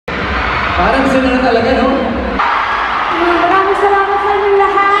Parang sila na talaga, no? Maraming salamat sa inyong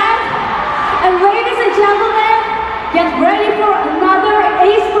lahat. And ladies and gentlemen, get ready for another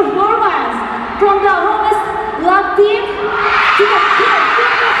ace performance from the Homeless Love Team to the Kid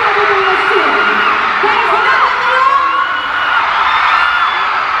Fitness Entertainment Team. Guys, welcome to you.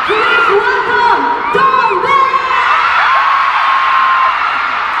 Please welcome DonBelle.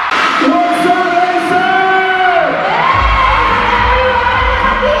 What's up, Acer?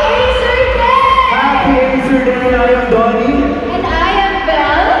 Happy Acer Day! Happy Acer Day! I am Donny. And I am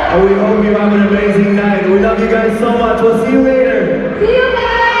Belle. And we hope you have an amazing night. We love you guys so much. We'll see you later. See you guys!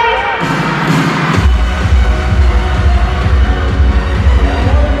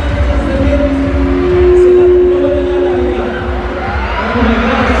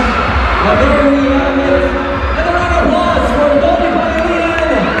 Now there we have it. Another round of applause for Donny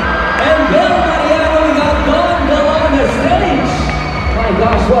Pangilinan and Belle Mariano. We got DonBelle on the stage. My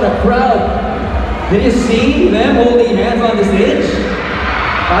gosh, what a crowd. Did you see them holding hands on the stage?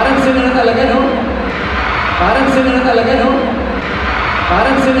 Parang sila na talaga, no? Parang sila na talaga, no?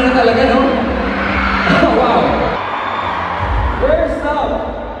 Parang sila na talaga, no? Oh, wow. First up,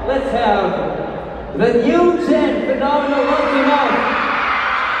 let's have the new gen phenomenal love team out.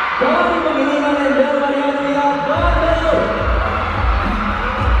 Donny Pangilinan and Belle Mariano, we got DonBelle.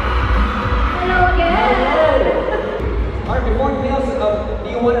 Hello again! Alright, before anything else, do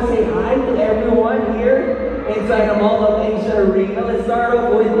you want to say hi to everyone here inside the Mall of Asia Arena? Let's start off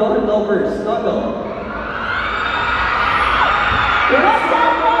with DonBelle first. DonBelle. What's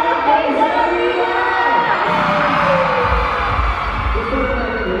up, Mall of Asia Arena?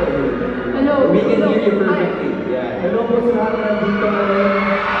 Hello. We can hear you perfectly. Yeah. Hello po sa lahat na nandito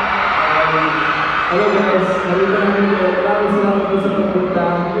ngayon. Hello guys, nandito namin po. Maraming salamat po sa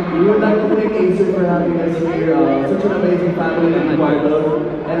pagpunta. We would like to thank Acer for having us here. Such an amazing family to be part of.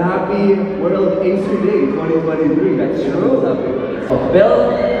 And happy World Acer Day 2023. That's true.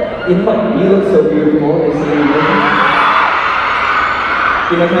 Belle, in fact, you look so beautiful. This evening.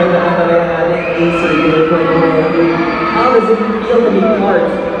 Pinaghandaan talaga natin Acer Day 2023. How does it feel to be part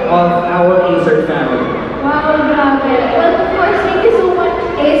of our Acer family? Wow, grabe. Well, of course, thank you so much,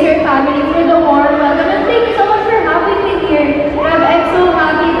 Acer family, for the warm welcome. And thank you so much for having me here. I'm so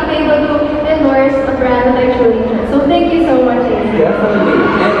happy to be able to endorse a brand that I truly trust. So thank you so much, Acer.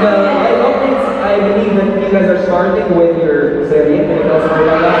 Definitely. And I believe that you guys are starting with your serie. Can you tell us more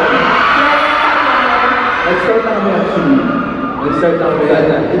about that? Let's start now actually. Let's start now with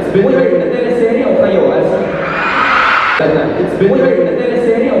that. It's been Wait, very... na teleserye o kayo? It's been very... na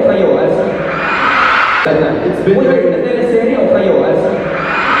teleserye o kayo? It's been very... na teleserye o kayo?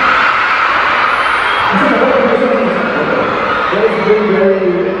 It's been very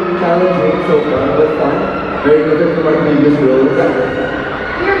challenging so far, but fun. Very different from our previous roles.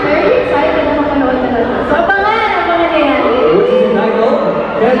 We're very excited na mapanood na natin. So, abangan ang mga nangyayari. Which is the title?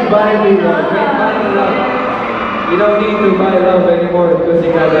 Can't buy me love. Can't Buy Me Love. You don't need to buy love anymore because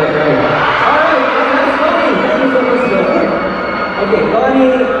you got that guy. Alright, that's Donny. Thank you so much, Donny. Okay, Donny,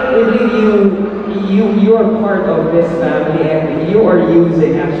 we believe you are part of this family and you are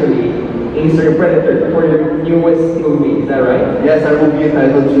using actually Acer Predator for your newest movie. Is that right? Yes, our movie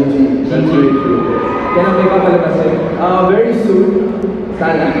entitled GG. That's very true. Kailan may papalabas yun? Very soon.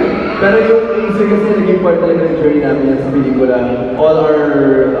 Sana. Pero yung Acer kasi naging part talaga ng journey namin yan sa pelikula. All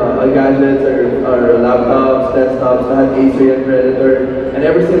our gadgets, our laptops, desktops, lahat Acer and Predator. And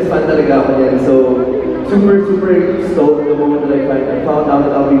ever since, fan talaga ako yan. So, super stoked the moment that I found out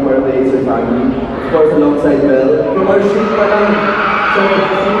that I'll be part of the Acer family. Of course, alongside Belle. From our shoot pa lang, so,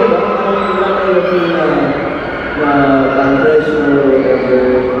 kasi na fresh or whatever.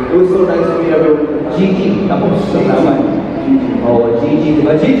 It was so nice to meet everyone. GG. Tapos, naman. GG. Oh, GG.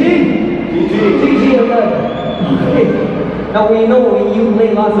 Diba? GG! GG agad. Okay. Now we know you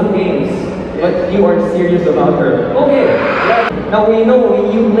play lots of games, but you are serious about her. Okay. Now we know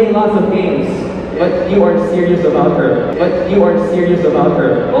you play lots of games, but you are serious about her.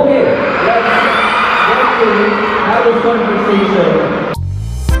 Okay. Let's get to have this conversation